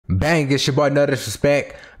Bang, it's your boy No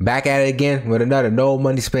Disrespect, back at it again with another No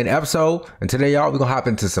Money Spent episode. And today, y'all, we're gonna hop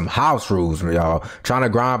into some house rules, y'all. Trying to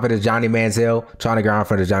grind for the Johnny Manziel,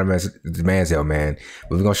 man.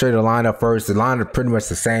 But we're gonna show you the lineup first. The lineup pretty much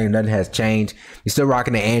the same, nothing has changed. You're still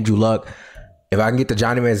rocking the Andrew Luck. If I can get the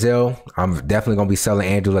Johnny Manziel, I'm definitely gonna be selling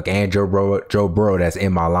Andrew Luck and Joe Burrow that's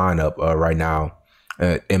in my lineup right now.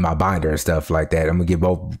 In my binder and stuff like that. I'm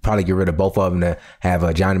gonna probably get rid of both of them to have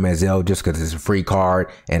a Johnny Manziel just because it's a free card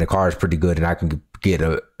and the card is pretty good, and I can get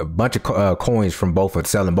a bunch of coins from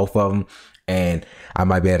selling both of them, and I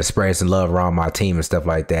might be able to spread some love around my team and stuff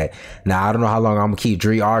like that. Now I don't know how long I'm gonna keep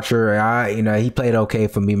Dre Archer. He played okay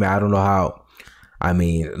for me, man. I don't know how. I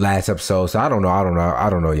mean, last episode, so I don't know, y'all. I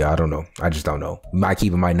don't know. I just don't know. Might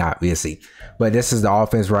keep it, might not. We'll see. But this is the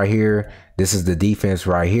offense right here. This is the defense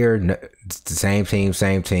right here. It's the same team.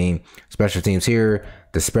 Special teams here.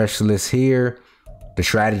 The specialists here. The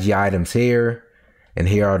strategy items here. And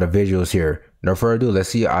here are the visuals here. No further ado, let's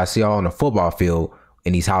see. I see y'all on the football field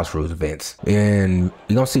in these house rules events. And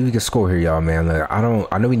we're gonna see if we can score here, y'all, man. Look, I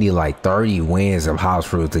know we need like 30 wins of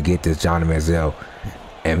house rules to get this Johnny Manziel.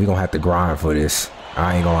 And we're gonna have to grind for this.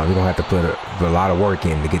 I ain't gonna lie, we're gonna have to put a lot of work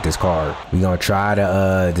in to get this card. We're gonna try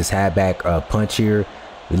to just have back punch here.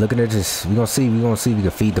 We're looking at this. We're gonna see if we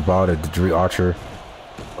can feed the ball to Dre Archer.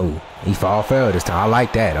 Oh, he fell this time. I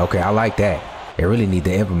like that. Okay, I like that. They really need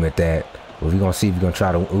to implement that. But we're gonna see if we're gonna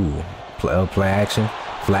try to play action.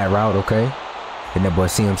 Flat route, okay. Hitting that boy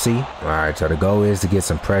CMC. Alright, so the goal is to get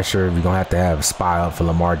some pressure. We're gonna have a spy up for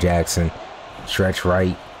Lamar Jackson. Stretch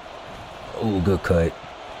right. Oh, good cut.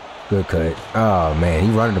 Good cut. Oh man, he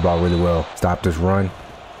running the ball really well. Stop this run.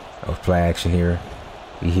 Play action here.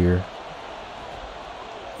 We here.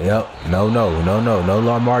 Yep. No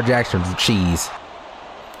Lamar Jackson cheese.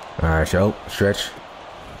 All right, show stretch.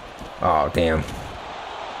 Oh damn.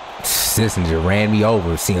 This just ran me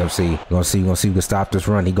over. CMC. We're gonna see if we can stop this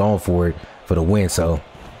run. He going for it for the win. So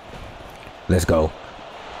let's go.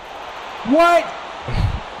 What?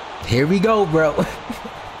 Here we go, bro.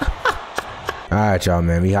 All right, y'all,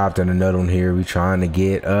 man. We hopped on another one here. We trying to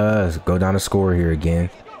get go down the score here again.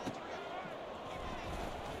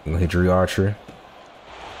 We're gonna hit Dre Archer.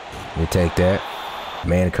 We take that.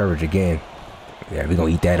 Man coverage again. Yeah, we're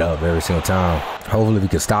gonna eat that up every single time. Hopefully we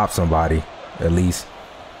can stop somebody at least.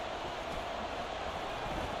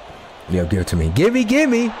 Yeah, give it to me. Give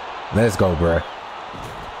me. Let's go, bruh.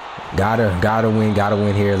 Gotta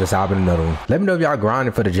win here. Let's hop in another one. Let me know if y'all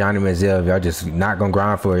grinding for the Johnny Manziel. If y'all just not gonna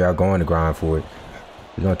grind for it, y'all going to grind for it.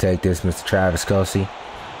 We're gonna take this, Mr. Travis Kelce.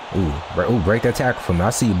 Ooh, break that tackle for me.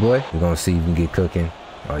 I see you, boy. We're gonna see if we can get cooking.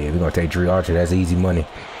 Oh yeah, we're gonna take Dre Archer. That's easy money.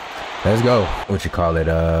 Let's go. What you call it?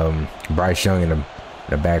 Bryce Young in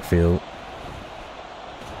the backfield.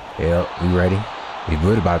 Yep, we ready? We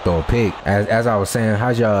good about to throw a pick. As I was saying,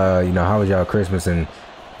 how's y'all? How was y'all Christmas and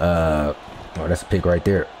oh, that's a pick right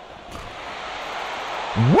there.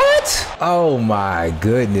 What? Oh my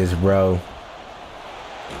goodness, bro.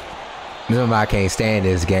 I can't stand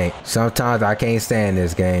this game. Sometimes I can't stand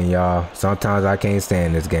this game, y'all. Sometimes I can't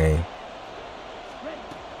stand this game.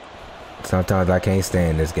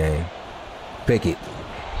 Pick it.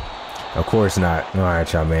 Of course not. All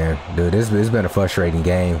right, y'all, man. Dude, this has been a frustrating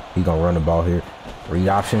game. He gonna run the ball here. Read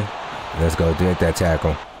option. Let's go. Do that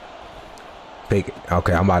tackle. Pick it.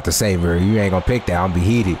 Okay, I'm about to say, bro, you ain't gonna pick that. I'm be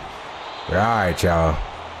heated. All right, y'all.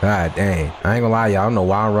 God dang. I ain't gonna lie, y'all. I don't know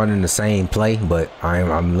why I'm running the same play, but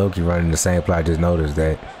I'm low-key running the same play. I just noticed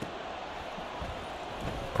that.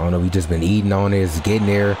 I don't know. We just been eating on this, getting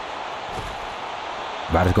there.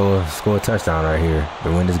 About to go score a touchdown right here to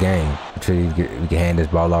win this game. I'm sure we can hand this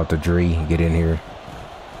ball off to Dre and get in here.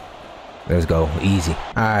 Let's go. Easy.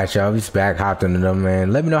 All right, y'all. We just back hopped into them,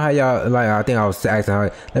 man. Let me know how y'all, I think I was asking how,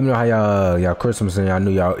 let me know how y'all Christmas and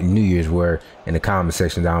y'all New Year's were in the comment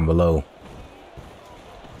section down below.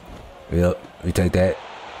 Yep, we take that.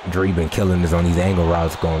 Dre been killing us on these angle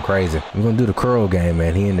routes, going crazy. We're gonna do the curl game,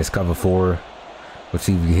 man. He in this cover 4. Let's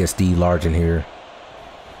see if we can hit Steve Large in here.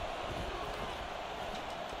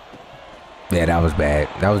 Yeah, that was bad.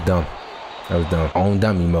 That was dumb. On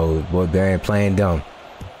dummy mode. Boy, Barry playing dumb.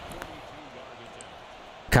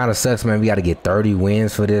 Kind of sucks, man. We got to get 30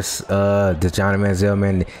 wins for this Johnny Manziel,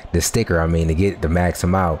 man. The sticker, I mean, to max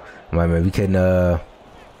him out. I'm like, man, we couldn't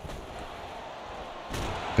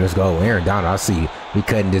let's go. Aaron Donald, I see you. We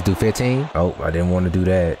couldn't just do 15. Oh, I didn't want to do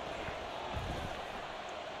that.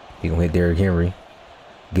 He gonna hit Derrick Henry.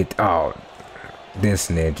 Oh, this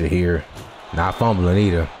ninja here. Not fumbling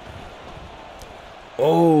either.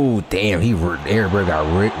 Oh, damn. Aaron Burr got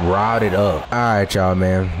routed up. All right, y'all,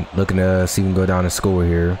 man. Looking to see if we can go down and score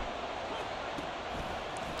here.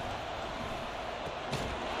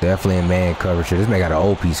 Definitely in man coverage here. This man got an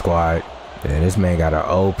OP squad. Yeah, this man got an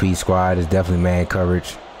OP squad. It's definitely man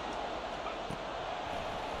coverage.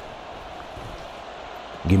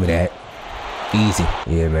 Give me that. Easy.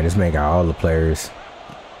 Yeah, man, this man got all the players.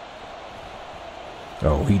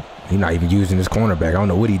 Oh, he not even using his cornerback. I don't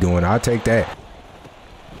know what he doing. I'll take that.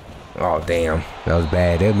 Oh, damn. That was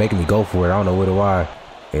bad. They're making me go for it. I don't know what it was.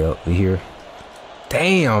 Yep, we here.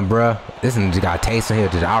 Damn, bruh. This one just got a taste in here,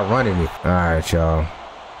 just outrunning me. All right, y'all.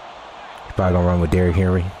 He's probably gonna run with Derrick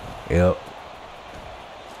Henry. Yep.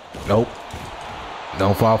 Nope.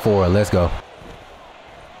 Don't fall forward. Let's go.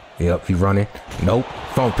 Yep, he's running. Nope.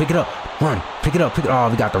 Phone, pick it up. Run. Pick it up. Pick it up.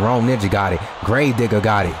 Oh, we got the wrong ninja. Got it. Grave Digger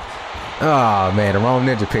got it. Oh, man. The wrong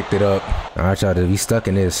ninja picked it up. All right, y'all. We stuck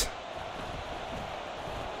in this.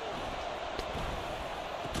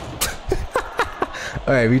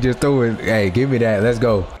 All right, we just threw it. Hey, give me that. Let's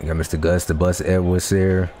go. We got Mr. Gus, the Bus Edwards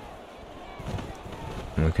here.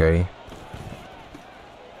 Okay.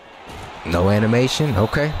 No animation.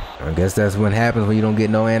 Okay. I guess that's what happens when you don't get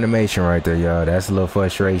no animation right there, y'all. That's a little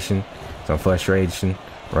frustration. Some frustration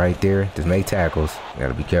right there. Just make tackles.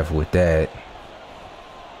 Gotta be careful with that.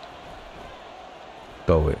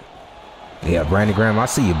 Throw it. Yeah, Brandon Graham, I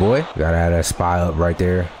see you, boy. Gotta have that spy up right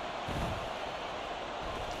there.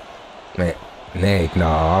 Man. Nick, no,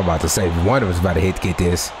 I'm about to say one of us about to hit to get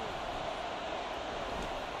this.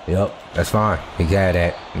 Yep, that's fine. We got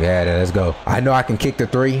that. We got that. Let's go. I know I can kick the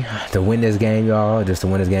 3 to win this game, y'all. Just to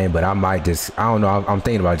win this game, but I might just, I don't know. I'm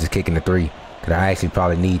thinking about just kicking the 3 because I actually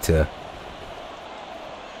probably need to.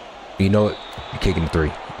 You know what? We're kicking the 3.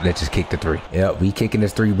 Let's just kick the 3. Yep, we kicking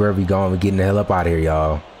this 3, bro. We going. We getting the hell up out of here,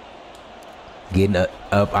 y'all. Getting up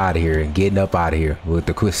out of here. Getting up out of here with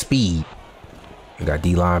the quick speed. We got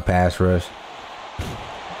D-line pass rush.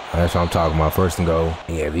 That's what I'm talking about. First and goal.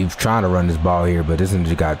 Yeah, we trying to run this ball here, but this one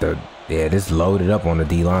just got the, yeah, this loaded up on the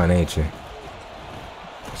D-line, ain't you?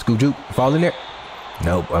 Scoop juke, fall in there.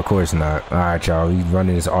 Nope, of course not. All right, y'all, we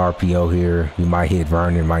running this RPO here. We might hit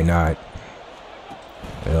Vernon, might not.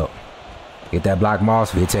 Yep. Get that block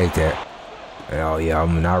Moss, we'll take that. Oh yeah,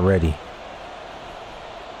 I'm not ready.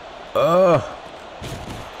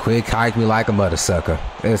 Quick hike me like a mother sucker.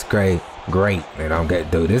 That's great. Great, man. I'm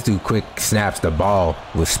get, dude. This dude quick snaps the ball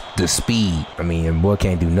with the speed. I mean, and boy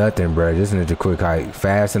can't do nothing, bro. This is a quick hike,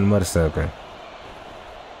 fast and mother sucker.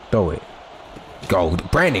 Throw it. Go,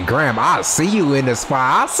 Brandon Graham. I see you in the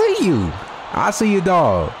spot. I see you. I see you,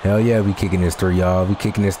 dog. Hell yeah, we kicking this 3, y'all. We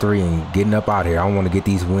kicking this 3 and getting up out here. I want to get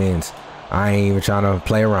these wins. I ain't even trying to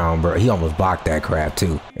play around, bro. He almost blocked that crap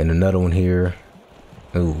too. And another one here.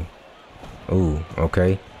 Ooh, ooh.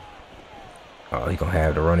 Okay. Oh, he gonna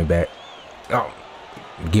have the running back. Oh,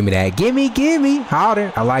 give me that. Give me.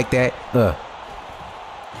 Harder. I like that. All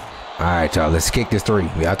right, y'all. Let's kick this 3.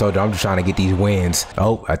 I told you I'm just trying to get these wins.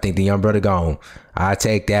 Oh, I think the young brother gone. I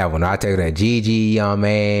take that one. I take that. GG, young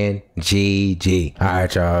man. GG. All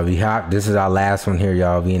right, y'all. We hop. This is our last one here,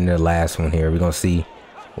 y'all. We in the last one here. We're gonna see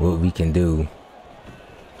what we can do.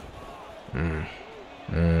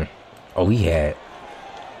 Oh, we had.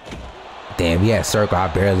 Damn, he had Circle. I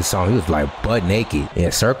barely saw him. He was like butt naked. Yeah,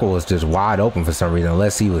 Circle was just wide open for some reason,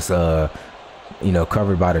 unless he was, you know,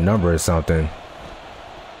 covered by the number or something.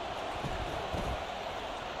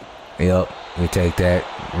 Yep, we take that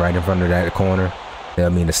right in front of that corner. I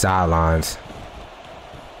mean, the sidelines.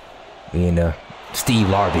 You know, Steve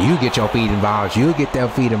Larder, you get your feet in bounds. You get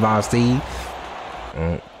that feet in bounds, Steve.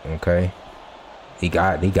 Okay, he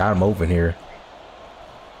got him open here.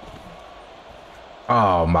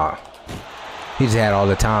 Oh my. He just had all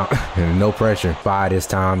the time, no pressure. 5 this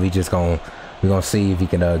time. We're gonna see if he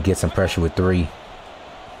can get some pressure with 3.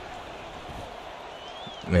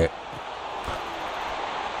 Man.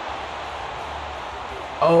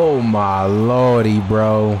 Oh my lordy,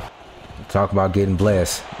 bro. Talk about getting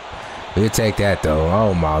blessed. We'll take that though.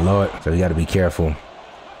 Oh my lord. So we got to be careful.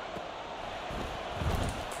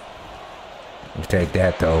 We'll take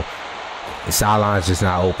that though. The sideline's just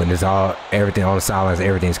not open. It's all, everything on the sidelines,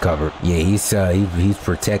 everything's covered. Yeah, he's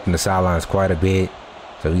protecting the sidelines quite a bit.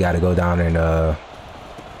 So we got to go down and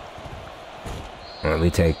let me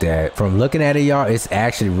take that. From looking at it, y'all, it's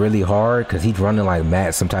actually really hard because he's running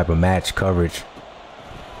like some type of match coverage.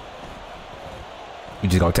 You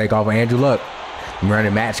just gonna take off of Andrew Luck. I'm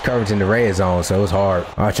running match coverage in the red zone, so it's hard.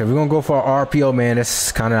 All right, so we're gonna go for our RPO, man.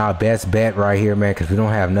 That's kind of our best bet right here, man, because we don't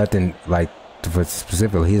have nothing like for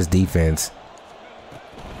specifically his defense.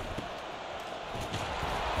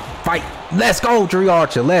 Fight. Let's go, Drew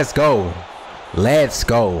Archer. Let's go. Let's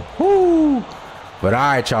go. Woo. But all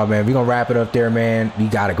right, y'all, man. We're gonna wrap it up there, man. We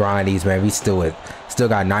gotta grind these, man. We still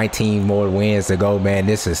got 19 more wins to go, man.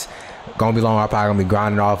 This is Gonna be long. I'm probably gonna be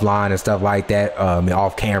grinding offline and stuff like that.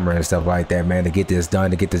 Off camera and stuff like that, man, to get this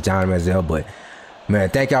done, to get this Johnny Manziel. But man,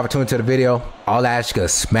 thank y'all for tuning to the video. All I ask you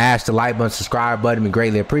is smash the like button, subscribe button. We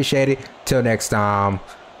greatly appreciate it. Till next time,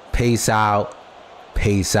 peace out.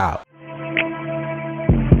 Peace out.